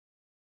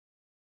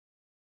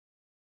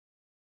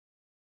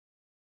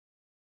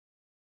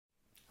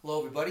Hello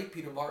everybody,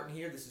 Peter Martin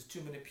here. This is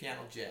 2 Minute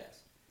Piano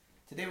Jazz.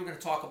 Today we're going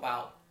to talk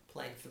about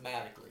playing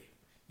thematically,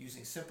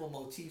 using simple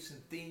motifs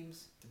and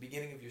themes at the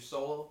beginning of your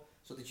solo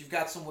so that you've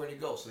got somewhere to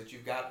go, so that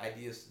you've got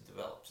ideas to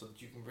develop, so that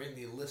you can bring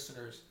the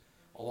listeners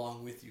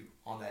along with you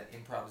on that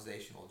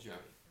improvisational journey.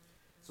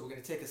 So we're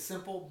going to take a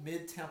simple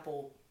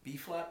mid-tempo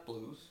B-flat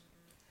blues,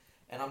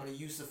 and I'm going to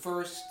use the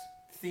first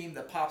theme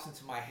that pops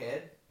into my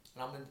head,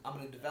 and I'm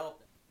going to develop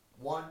it.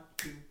 1,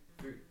 2,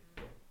 3.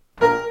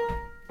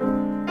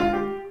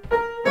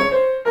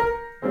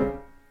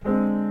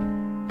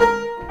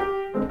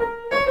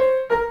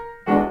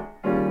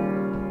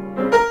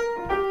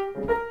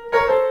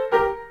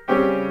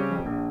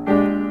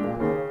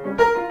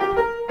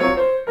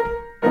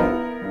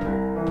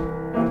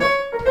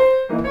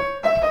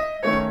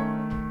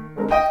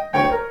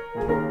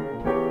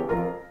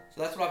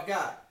 So that's what I've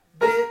got.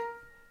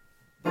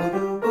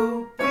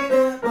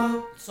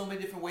 So many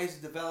different ways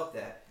to develop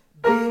that.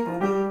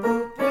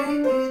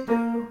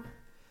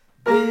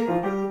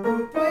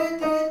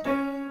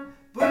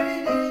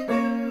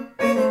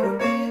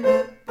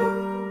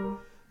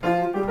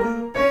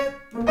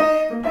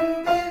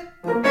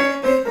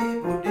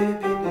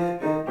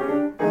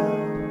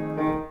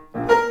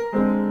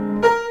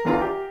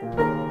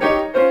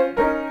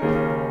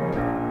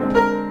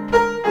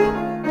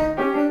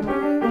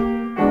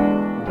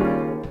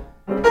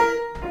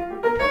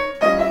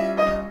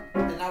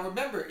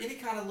 Remember, any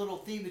kind of little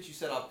theme that you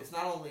set up, it's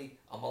not only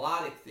a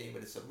melodic theme,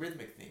 but it's a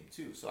rhythmic theme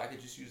too. So I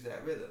could just use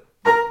that rhythm.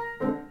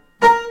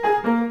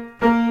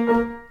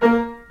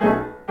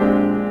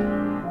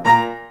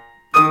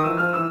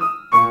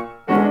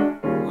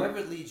 Wherever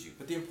it leads you.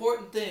 But the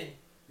important thing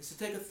is to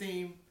take a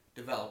theme,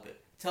 develop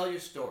it. Tell your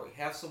story.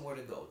 Have somewhere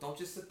to go. Don't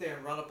just sit there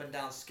and run up and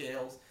down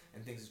scales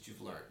and things that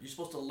you've learned. You're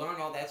supposed to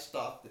learn all that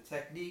stuff, the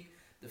technique,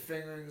 the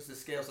fingerings, the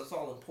scales, that's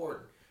all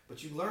important.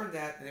 But you learn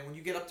that, and then when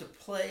you get up to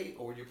play,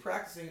 or when you're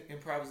practicing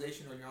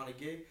improvisation, or you're on a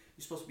gig,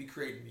 you're supposed to be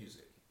creating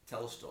music.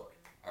 Tell a story.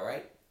 All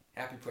right?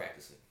 Happy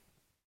practicing.